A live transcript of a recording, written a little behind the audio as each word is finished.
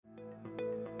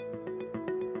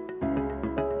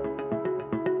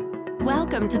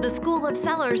Welcome to the School of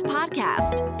Sellers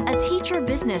podcast, a teacher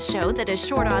business show that is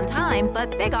short on time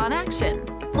but big on action.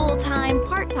 Full-time,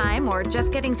 part-time, or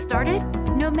just getting started?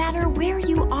 No matter where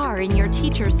you are in your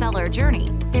teacher-seller journey,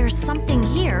 there's something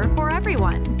here for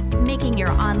everyone, making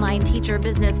your online teacher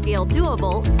business feel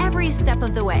doable every step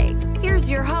of the way. Here's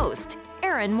your host,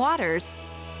 Erin Waters.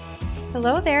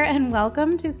 Hello there and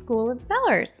welcome to School of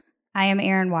Sellers. I am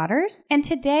Erin Waters, and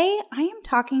today I am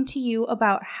talking to you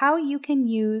about how you can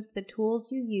use the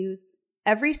tools you use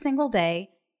every single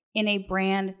day in a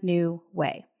brand new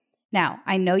way. Now,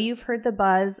 I know you've heard the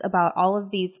buzz about all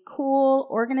of these cool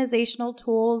organizational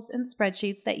tools and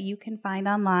spreadsheets that you can find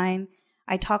online.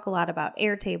 I talk a lot about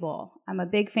Airtable. I'm a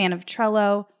big fan of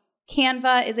Trello.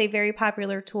 Canva is a very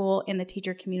popular tool in the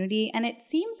teacher community, and it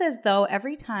seems as though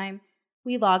every time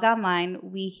we log online,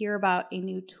 we hear about a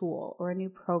new tool or a new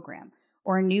program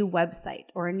or a new website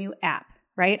or a new app,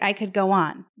 right? I could go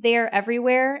on. They are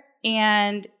everywhere,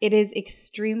 and it is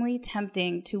extremely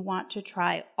tempting to want to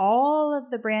try all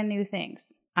of the brand new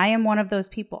things. I am one of those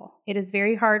people. It is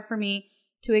very hard for me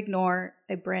to ignore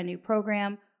a brand new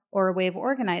program or a way of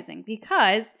organizing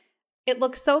because it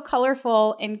looks so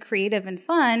colorful and creative and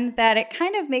fun that it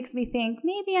kind of makes me think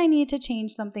maybe I need to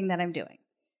change something that I'm doing.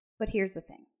 But here's the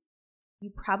thing. You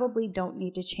probably don't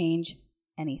need to change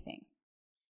anything.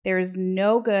 There is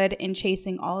no good in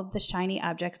chasing all of the shiny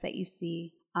objects that you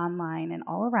see online and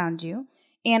all around you.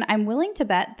 And I'm willing to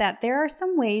bet that there are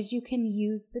some ways you can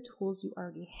use the tools you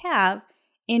already have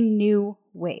in new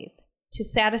ways to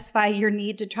satisfy your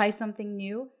need to try something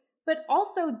new, but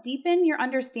also deepen your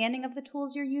understanding of the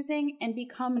tools you're using and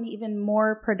become an even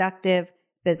more productive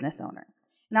business owner.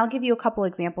 And I'll give you a couple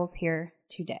examples here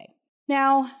today.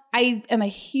 Now, I am a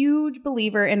huge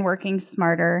believer in working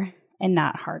smarter and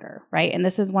not harder, right? And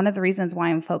this is one of the reasons why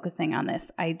I'm focusing on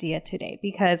this idea today,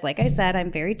 because like I said,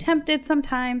 I'm very tempted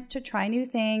sometimes to try new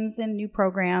things and new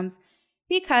programs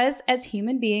because as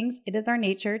human beings, it is our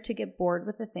nature to get bored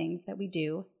with the things that we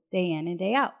do day in and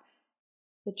day out.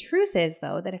 The truth is,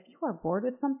 though, that if you are bored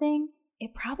with something,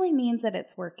 it probably means that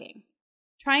it's working.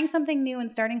 Trying something new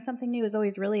and starting something new is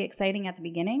always really exciting at the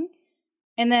beginning.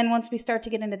 And then once we start to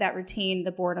get into that routine,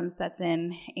 the boredom sets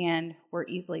in and we're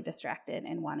easily distracted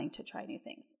and wanting to try new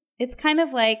things. It's kind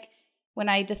of like when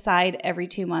I decide every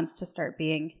 2 months to start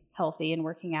being healthy and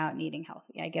working out and eating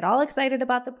healthy. I get all excited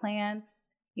about the plan.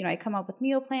 You know, I come up with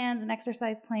meal plans and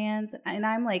exercise plans, and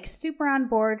I'm like super on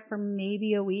board for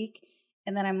maybe a week.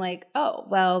 And then I'm like, oh,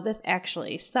 well, this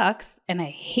actually sucks and I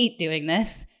hate doing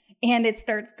this. And it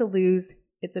starts to lose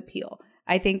its appeal.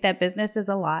 I think that business is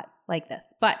a lot like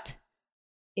this. But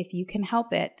if you can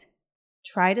help it,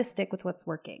 try to stick with what's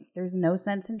working. There's no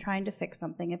sense in trying to fix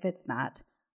something if it's not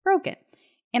broken.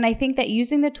 And I think that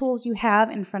using the tools you have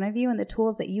in front of you and the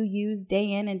tools that you use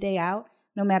day in and day out,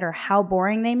 no matter how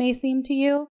boring they may seem to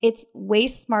you, it's way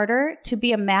smarter to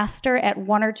be a master at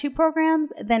 1 or 2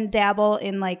 programs than dabble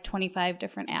in like 25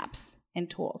 different apps and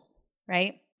tools,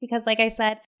 right? Because like I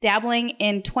said, dabbling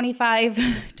in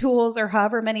 25 tools or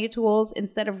however many tools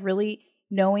instead of really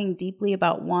knowing deeply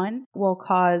about one will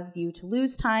cause you to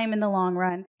lose time in the long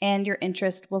run, and your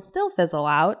interest will still fizzle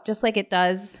out just like it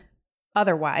does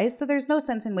otherwise. So there's no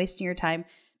sense in wasting your time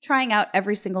trying out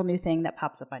every single new thing that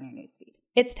pops up on your newsfeed.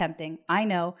 It's tempting. I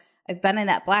know. I've been in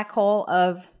that black hole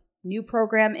of new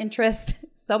program interest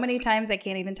so many times I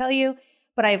can't even tell you,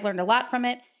 but I've learned a lot from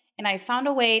it, and I've found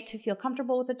a way to feel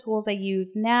comfortable with the tools I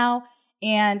use now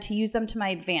and to use them to my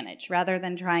advantage rather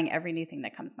than trying every new thing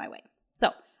that comes my way.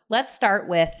 So let's start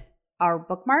with our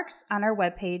bookmarks on our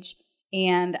webpage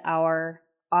and our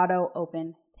auto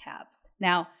open tabs.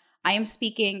 Now, I am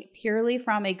speaking purely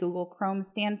from a Google Chrome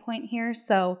standpoint here.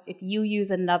 So if you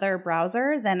use another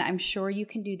browser, then I'm sure you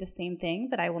can do the same thing,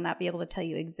 but I will not be able to tell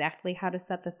you exactly how to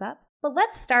set this up. But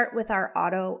let's start with our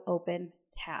auto open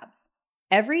tabs.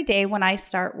 Every day when I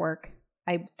start work,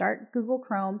 I start Google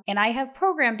Chrome and I have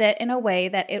programmed it in a way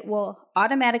that it will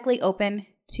automatically open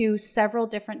to several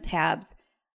different tabs.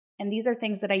 And these are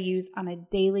things that I use on a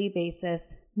daily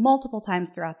basis, multiple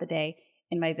times throughout the day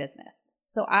in my business.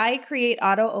 So I create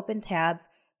auto open tabs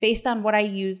based on what I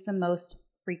use the most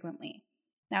frequently.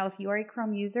 Now, if you are a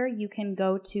Chrome user, you can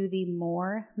go to the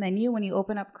More menu. When you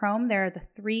open up Chrome, there are the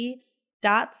 3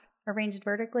 dots arranged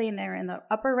vertically, and they're in the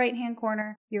upper right-hand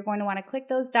corner. You're going to want to click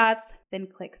those dots, then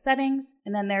click Settings,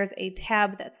 and then there's a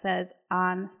tab that says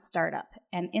On Startup.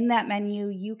 And in that menu,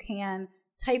 you can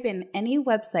type in any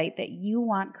website that you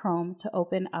want Chrome to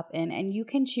open up in, and you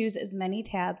can choose as many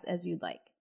tabs as you'd like.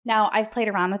 Now, I've played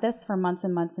around with this for months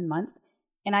and months and months,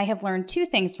 and I have learned 2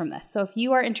 things from this. So if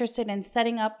you are interested in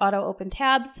setting up auto open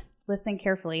tabs, listen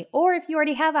carefully. Or if you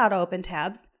already have auto open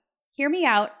tabs, hear me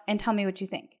out and tell me what you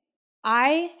think.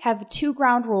 I have 2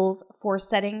 ground rules for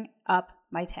setting up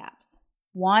my tabs.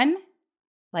 One,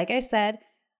 like I said,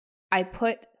 I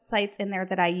put sites in there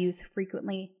that I use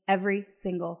frequently every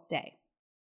single day.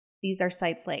 These are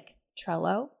sites like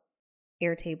Trello,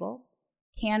 Airtable,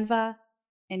 Canva,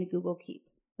 and Google Keep.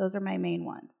 Those are my main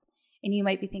ones. And you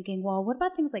might be thinking, well, what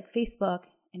about things like Facebook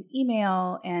and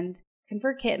email and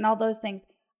ConvertKit and all those things?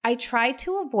 I try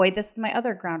to avoid, this is my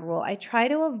other ground rule, I try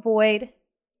to avoid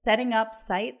setting up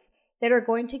sites that are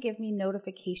going to give me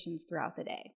notifications throughout the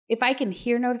day. If I can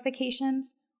hear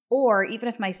notifications, or even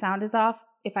if my sound is off,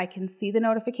 if I can see the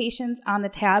notifications on the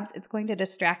tabs, it's going to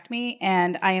distract me,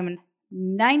 and I am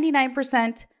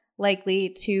 99%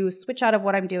 likely to switch out of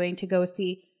what I'm doing to go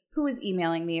see who is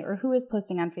emailing me or who is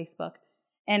posting on Facebook.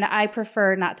 And I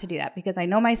prefer not to do that because I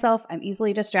know myself, I'm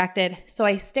easily distracted. So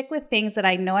I stick with things that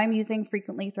I know I'm using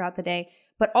frequently throughout the day,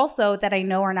 but also that I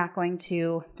know are not going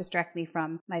to distract me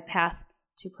from my path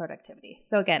to productivity.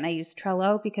 So again, I use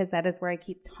Trello because that is where I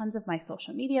keep tons of my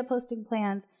social media posting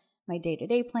plans, my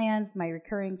day-to-day plans, my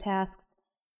recurring tasks.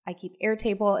 I keep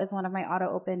Airtable as one of my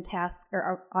auto-open tasks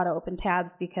or auto-open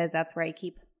tabs because that's where I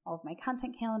keep all of my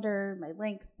content calendar, my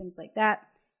links, things like that.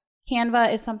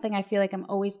 Canva is something I feel like I'm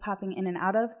always popping in and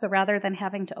out of. So rather than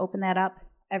having to open that up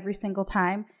every single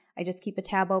time, I just keep a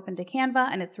tab open to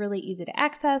Canva and it's really easy to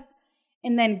access.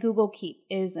 And then Google Keep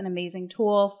is an amazing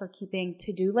tool for keeping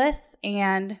to-do lists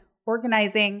and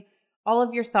organizing all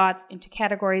of your thoughts into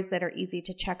categories that are easy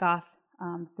to check off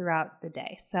throughout the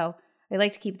day. So I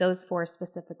like to keep those 4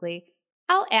 specifically.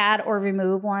 I'll add or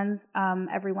remove ones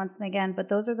every once and again, but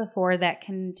those are the 4 that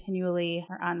continually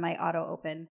are on my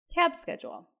auto-open tab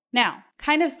schedule. Now,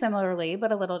 kind of similarly,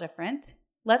 but a little different,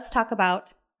 let's talk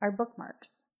about our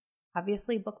bookmarks.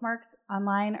 Obviously, bookmarks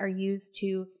online are used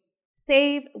to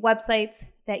save websites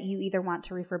that you either want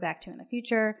to refer back to in the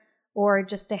future or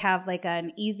just to have like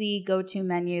an easy go-to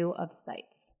menu of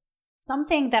sites.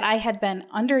 Something that I had been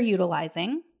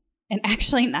underutilizing and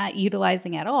actually not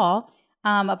utilizing at all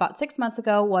about 6 months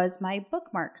ago was my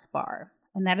bookmarks bar.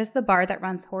 And that is the bar that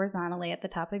runs horizontally at the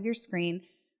top of your screen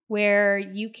where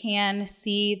you can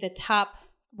see the top,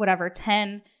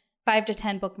 5 to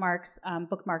 10 bookmarks,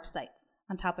 bookmark sites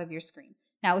on top of your screen.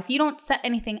 Now, if you don't set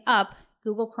anything up,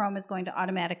 Google Chrome is going to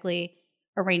automatically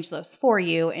arrange those for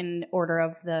you in order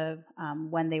of the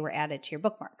when they were added to your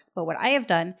bookmarks. But what I have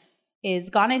done is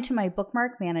gone into my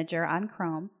bookmark manager on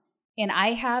Chrome, and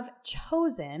I have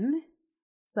chosen,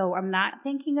 so I'm not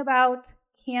thinking about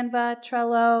Canva,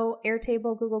 Trello,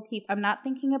 Airtable, Google Keep. I'm not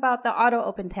thinking about the auto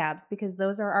open tabs because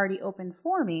those are already open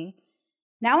for me.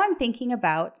 Now I'm thinking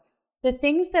about the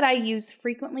things that I use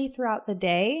frequently throughout the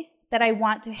day that I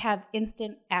want to have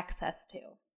instant access to.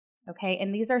 Okay,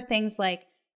 and these are things like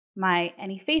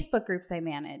any Facebook groups I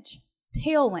manage,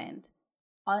 Tailwind,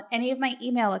 any of my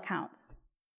email accounts,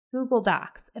 Google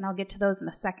Docs, and I'll get to those in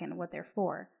a second, what they're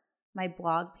for, my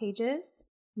blog pages,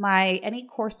 any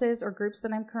courses or groups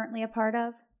that I'm currently a part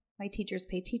of, my Teachers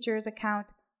Pay Teachers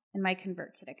account, and my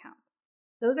ConvertKit account.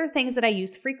 Those are things that I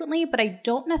use frequently, but I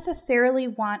don't necessarily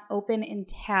want open in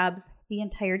tabs the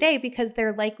entire day because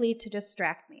they're likely to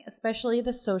distract me, especially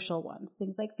the social ones.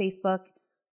 Things like Facebook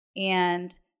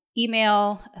and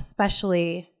email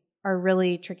especially are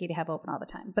really tricky to have open all the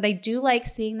time. But I do like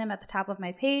seeing them at the top of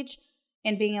my page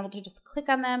and being able to just click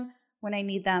on them when I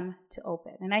need them to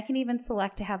open. And I can even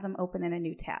select to have them open in a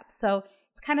new tab. So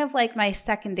it's kind of like my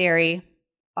secondary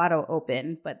auto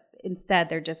open, but instead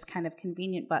they're just kind of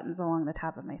convenient buttons along the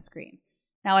top of my screen.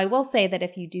 Now, I will say that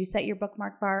if you do set your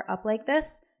bookmark bar up like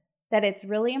this, that it's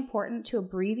really important to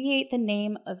abbreviate the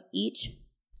name of each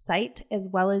site as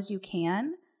well as you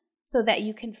can so that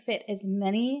you can fit as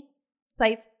many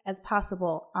sites as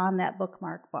possible on that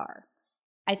bookmark bar.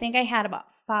 I think I had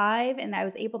about 5, and I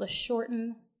was able to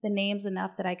shorten the names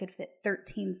enough that I could fit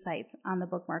 13 sites on the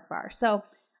bookmark bar. So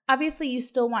obviously you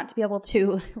still want to be able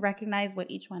to recognize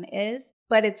what each one is,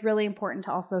 but it's really important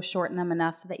to also shorten them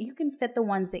enough so that you can fit the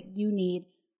ones that you need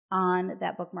on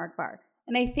that bookmark bar.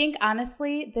 And I think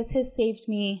honestly, this has saved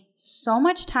me so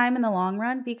much time in the long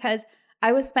run because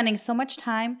I was spending so much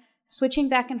time switching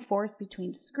back and forth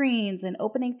between screens and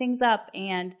opening things up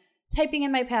and typing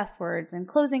in my passwords and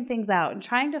closing things out and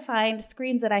trying to find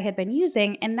screens that I had been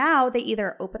using. And now they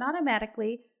either open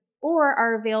automatically or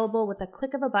are available with a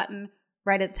click of a button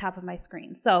right at the top of my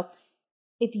screen. So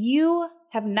if you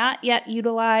have not yet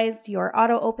utilized your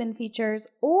auto open features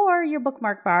or your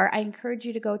bookmark bar, I encourage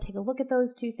you to go take a look at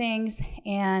those 2 things.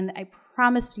 And I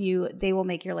promise you they will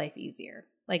make your life easier.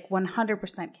 Like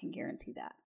 100% can guarantee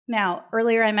that. Now,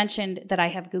 earlier I mentioned that I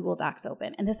have Google Docs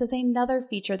open, and this is another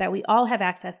feature that we all have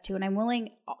access to, and I'm willing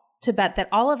to bet that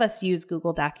all of us use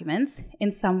Google Documents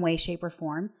in some way, shape, or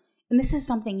form. And this is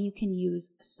something you can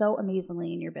use so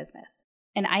amazingly in your business.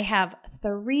 And I have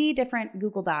 3 different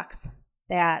Google Docs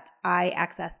that I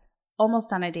access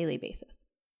almost on a daily basis.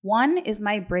 One is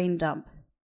my Brain Dump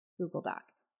Google Doc.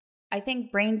 I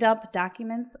think Brain Dump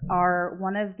documents are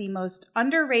one of the most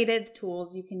underrated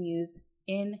tools you can use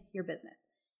in your business.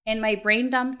 And my Brain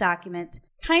Dump document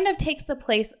kind of takes the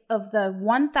place of the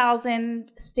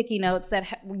 1,000 sticky notes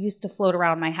that used to float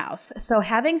around my house. So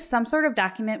having some sort of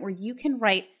document where you can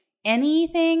write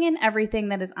anything and everything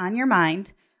that is on your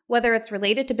mind, whether it's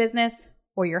related to business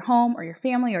or your home or your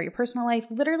family or your personal life,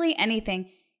 literally anything,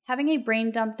 having a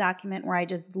Brain Dump document where I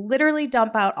just literally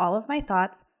dump out all of my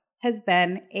thoughts has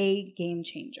been a game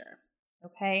changer.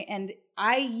 Okay. And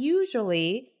I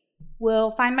usually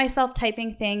will find myself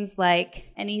typing things like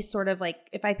any sort of like,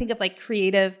 if I think of like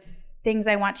creative things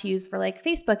I want to use for like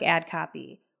Facebook ad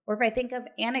copy, or if I think of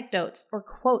anecdotes or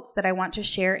quotes that I want to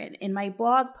share in my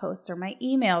blog posts or my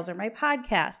emails or my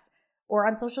podcasts or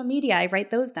on social media, I write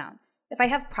those down. If I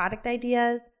have product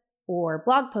ideas or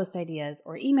blog post ideas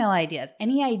or email ideas,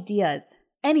 any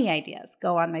ideas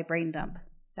go on my Brain Dump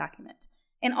document.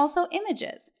 And also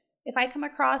images. If I come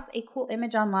across a cool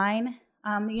image online,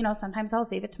 sometimes I'll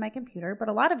save it to my computer, but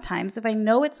a lot of times if I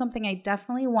know it's something I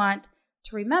definitely want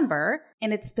to remember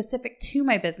and it's specific to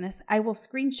my business, I will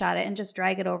screenshot it and just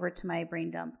drag it over to my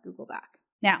Brain Dump Google Doc.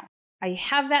 Now, I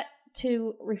have that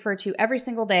to refer to every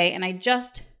single day, and I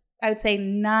would say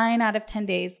 9 out of 10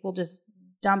 days will just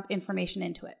dump information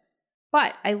into it.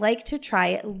 But I like to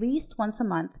try at least once a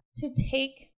month to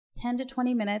take 10 to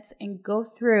 20 minutes and go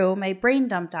through my Brain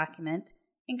Dump document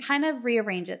and kind of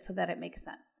rearrange it so that it makes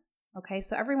sense. Okay,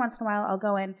 so every once in a while I'll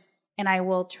go in and I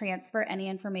will transfer any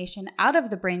information out of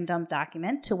the Brain Dump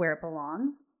document to where it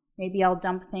belongs. Maybe I'll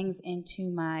dump things into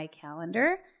my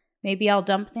calendar. Maybe I'll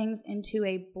dump things into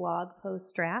a blog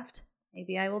post draft.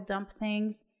 Maybe I will dump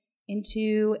things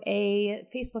into a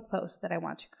Facebook post that I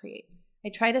want to create. I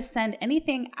try to send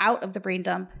anything out of the Brain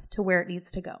Dump to where it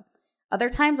needs to go. Other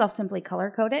times I'll simply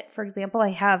color code it. For example, I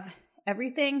have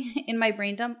everything in my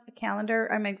Brain Dump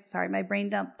my Brain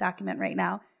Dump document right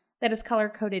now that is color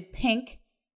coded pink,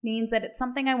 means that it's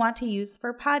something I want to use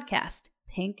for podcast.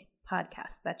 Pink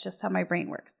podcast. That's just how my brain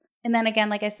works. And then again,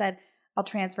 like I said, I'll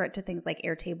transfer it to things like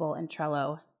Airtable and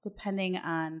Trello, depending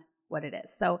on what it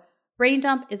is. So Brain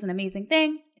Dump is an amazing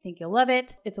thing. I think you'll love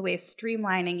it. It's a way of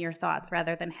streamlining your thoughts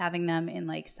rather than having them in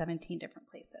like 17 different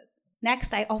places.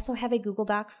 Next, I also have a Google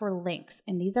Doc for links.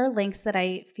 And these are links that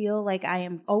I feel like I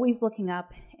am always looking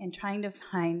up and trying to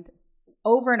find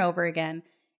over and over again.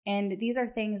 And these are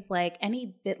things like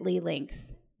any bit.ly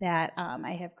links that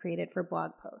I have created for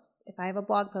blog posts. If I have a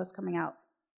blog post coming out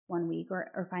one week,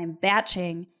 or if I'm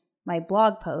batching my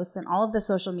blog posts and all of the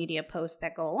social media posts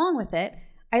that go along with it,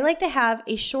 I like to have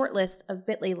a short list of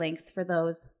bit.ly links for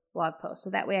those blog posts.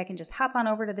 So that way I can just hop on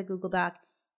over to the Google Doc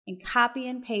and copy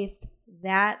and paste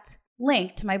that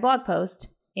link to my blog post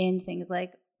in things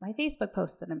like my Facebook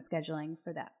post that I'm scheduling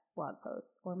for that blog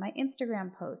post, or my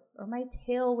Instagram posts, or my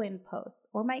Tailwind posts,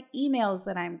 or my emails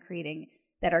that I'm creating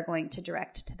that are going to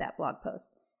direct to that blog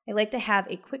post. I like to have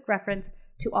a quick reference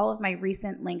to all of my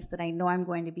recent links that I know I'm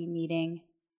going to be needing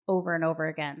over and over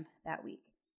again that week.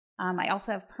 I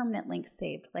also have permanent links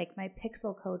saved, like my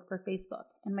pixel code for Facebook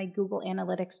and my Google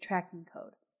Analytics tracking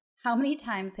code. How many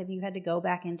times have you had to go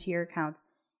back into your accounts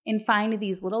and find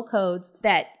these little codes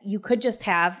that you could just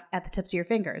have at the tips of your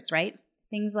fingers, right?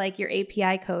 Things like your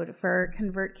API code for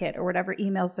ConvertKit or whatever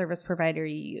email service provider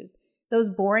you use. Those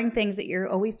boring things that you're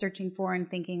always searching for and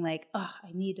thinking like, oh,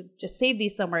 I need to just save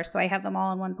these somewhere so I have them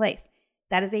all in one place.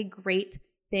 That is a great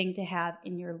thing to have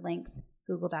in your links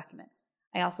Google document.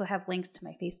 I also have links to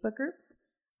my Facebook groups.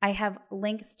 I have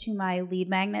links to my lead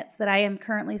magnets that I am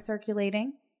currently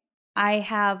circulating. I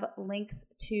have links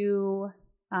to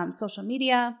social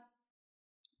media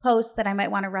posts that I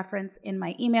might want to reference in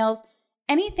my emails.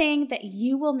 Anything that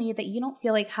you will need that you don't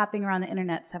feel like hopping around the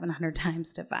internet 700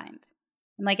 times to find.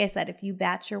 And like I said, if you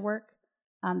batch your work,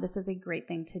 this is a great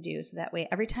thing to do. So that way,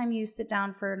 every time you sit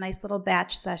down for a nice little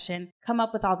batch session, come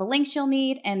up with all the links you'll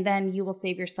need, and then you will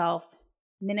save yourself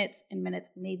minutes and minutes,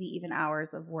 maybe even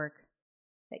hours of work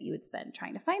that you would spend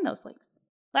trying to find those links.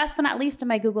 Last but not least, in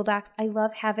my Google Docs, I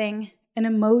love having an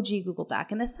emoji Google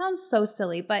Doc. And this sounds so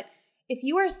silly, but if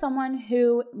you are someone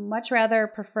who much rather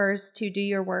prefers to do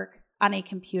your work on a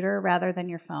computer rather than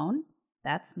your phone,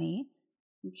 that's me.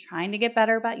 I'm trying to get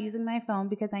better about using my phone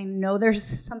because I know there's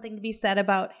something to be said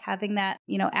about having that,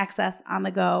 access on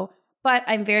the go. But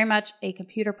I'm very much a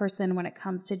computer person when it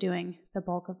comes to doing the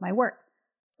bulk of my work.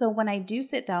 So when I do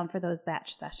sit down for those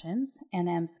batch sessions and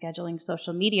am scheduling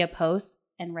social media posts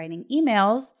and writing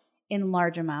emails in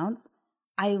large amounts,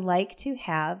 I like to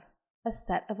have a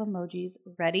set of emojis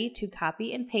ready to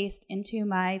copy and paste into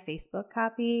my Facebook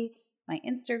copy, my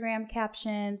Instagram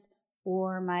captions,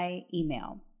 or my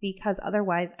email, because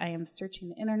otherwise I am searching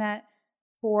the internet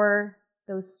for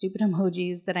those stupid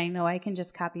emojis that I know I can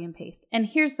just copy and paste. And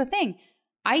here's the thing,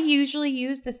 I usually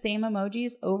use the same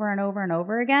emojis over and over and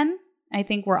over again. I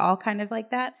think we're all kind of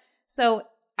like that. So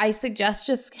I suggest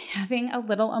just having a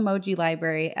little emoji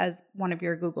library as one of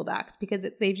your Google Docs because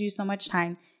it saves you so much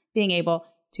time being able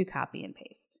to copy and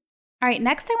paste. All right,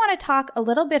 next I want to talk a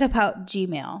little bit about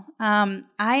Gmail.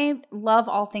 I love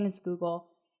all things Google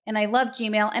and I love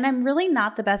Gmail, and I'm really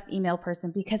not the best email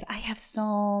person because I have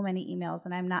so many emails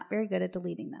and I'm not very good at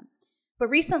deleting them. But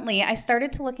recently I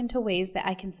started to look into ways that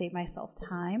I can save myself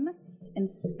time and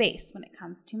space when it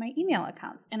comes to my email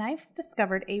accounts. And I've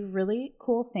discovered a really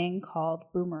cool thing called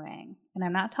Boomerang. And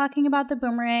I'm not talking about the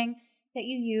Boomerang that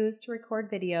you use to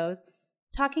record videos,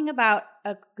 talking about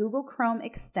a Google Chrome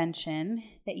extension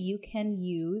that you can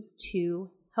use to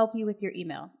help you with your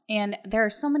email. And there are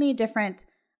so many different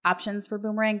options for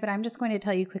Boomerang, but I'm just going to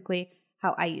tell you quickly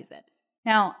how I use it.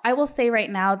 Now, I will say right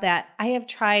now that I have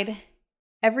tried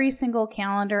every single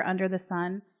calendar under the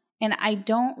sun, and I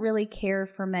don't really care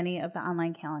for many of the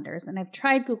online calendars. And I've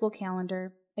tried Google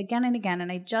Calendar again and again,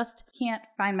 and I just can't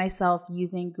find myself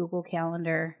using Google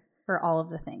Calendar for all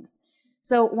of the things.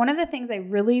 So one of the things I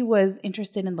really was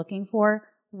interested in looking for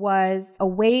was a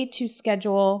way to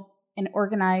schedule and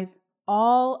organize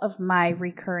all of my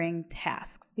recurring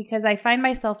tasks, because I find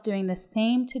myself doing the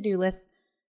same to-do list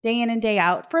day in and day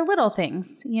out for little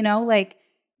things, like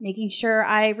making sure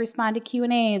I respond to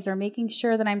Q&As or making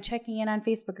sure that I'm checking in on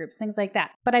Facebook groups, things like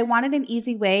that. But I wanted an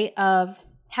easy way of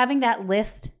having that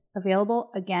list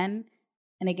available again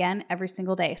and again every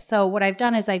single day. So what I've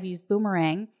done is I've used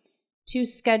Boomerang to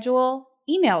schedule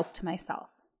emails to myself.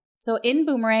 So in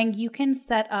Boomerang, you can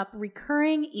set up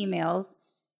recurring emails.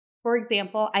 For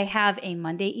example, I have a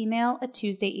Monday email, a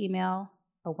Tuesday email,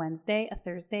 a Wednesday, a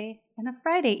Thursday, and a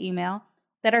Friday email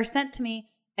that are sent to me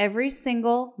every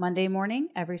single Monday morning,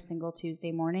 every single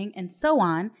Tuesday morning, and so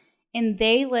on. And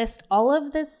they list all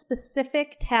of the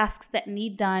specific tasks that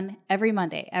need done every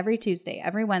Monday, every Tuesday,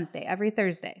 every Wednesday, every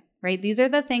Thursday, right? These are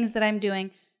the things that I'm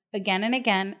doing again and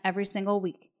again every single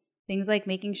week. Things like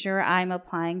making sure I'm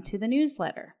applying to the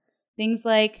newsletter. Things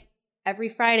like every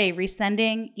Friday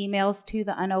resending emails to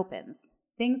the unopens.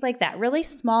 Things like that. Really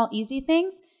small, easy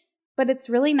things, but it's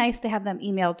really nice to have them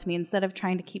emailed to me instead of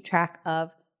trying to keep track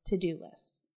of to-do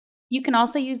lists. You can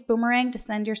also use Boomerang to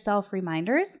send yourself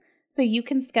reminders. So you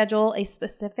can schedule a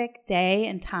specific day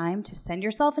and time to send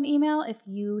yourself an email if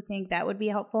you think that would be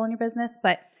helpful in your business.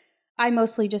 But I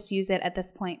mostly just use it at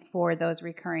this point for those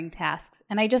recurring tasks.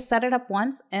 And I just set it up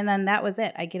once and then that was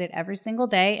it. I get it every single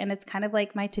day and it's kind of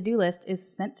like my to-do list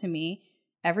is sent to me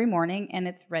every morning and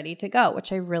it's ready to go,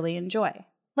 which I really enjoy.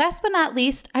 Last but not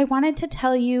least, I wanted to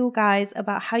tell you guys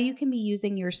about how you can be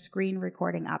using your screen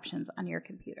recording options on your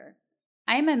computer.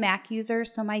 I am a Mac user,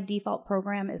 so my default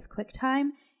program is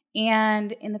QuickTime.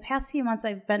 And in the past few months,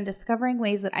 I've been discovering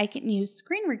ways that I can use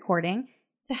screen recording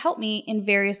to help me in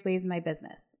various ways in my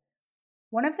business.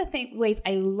 One of the ways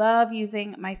I love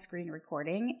using my screen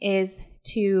recording is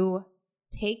to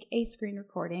take a screen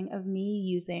recording of me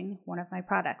using one of my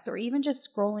products or even just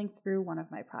scrolling through one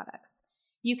of my products.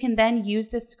 You can then use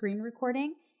this screen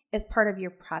recording as part of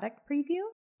your product preview,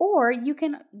 or you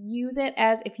can use it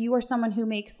as if you are someone who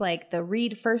makes like the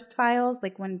read first files,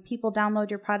 like when people download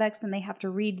your products and they have to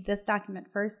read this document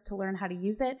first to learn how to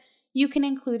use it, you can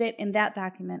include it in that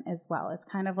document as well. It's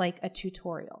kind of like a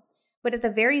tutorial. But at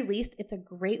the very least, it's a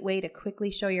great way to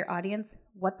quickly show your audience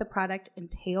what the product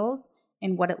entails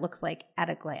and what it looks like at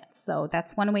a glance. So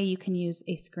that's one way you can use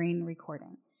a screen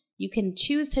recording. You can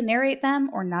choose to narrate them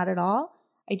or not at all.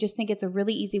 I just think it's a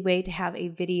really easy way to have a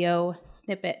video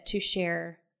snippet to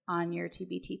share on your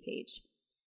TBT page.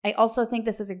 I also think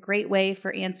this is a great way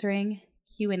for answering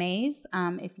Q&As.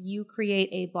 If you create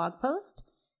a blog post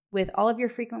with all of your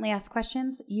frequently asked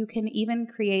questions, you can even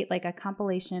create like a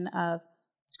compilation of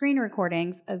screen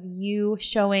recordings of you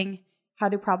showing how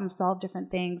to problem solve different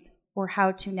things or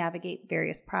how to navigate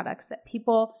various products that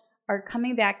people are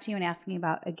coming back to you and asking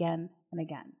about again and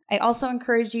again. I also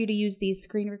encourage you to use these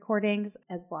screen recordings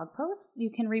as blog posts. You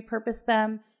can repurpose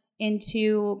them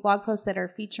into blog posts that are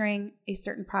featuring a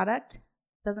certain product.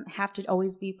 It doesn't have to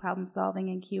always be problem solving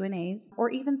and Q&As or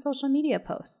even social media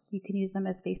posts. You can use them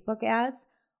as Facebook ads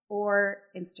or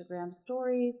Instagram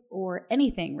stories or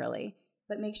anything really.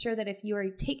 but make sure that if you are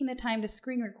taking the time to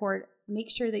screen record, make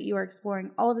sure that you are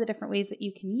exploring all of the different ways that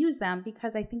you can use them,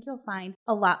 because I think you'll find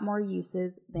a lot more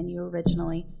uses than you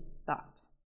originally thought.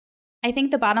 I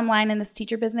think the bottom line in this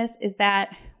teacher business is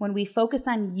that when we focus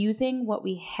on using what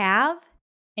we have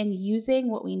and using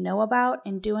what we know about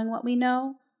and doing what we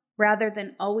know, rather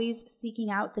than always seeking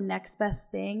out the next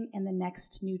best thing and the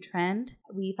next new trend,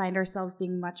 we find ourselves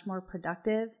being much more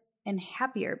productive and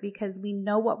happier because we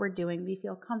know what we're doing, we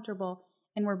feel comfortable,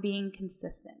 and we're being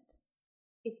consistent.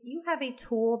 If you have a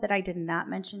tool that I did not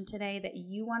mention today that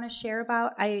you want to share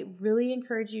about, I really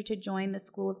encourage you to join the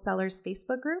School of Sellers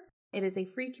Facebook group. It is a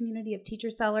free community of teacher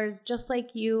sellers just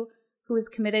like you who is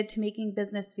committed to making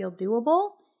business feel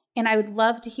doable. And I would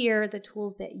love to hear the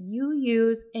tools that you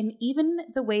use and even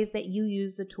the ways that you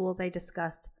use the tools I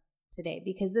discussed today,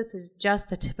 because this is just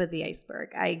the tip of the iceberg.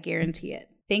 I guarantee it.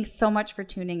 Thanks so much for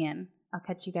tuning in. I'll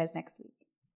catch you guys next week.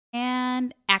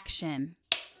 And action.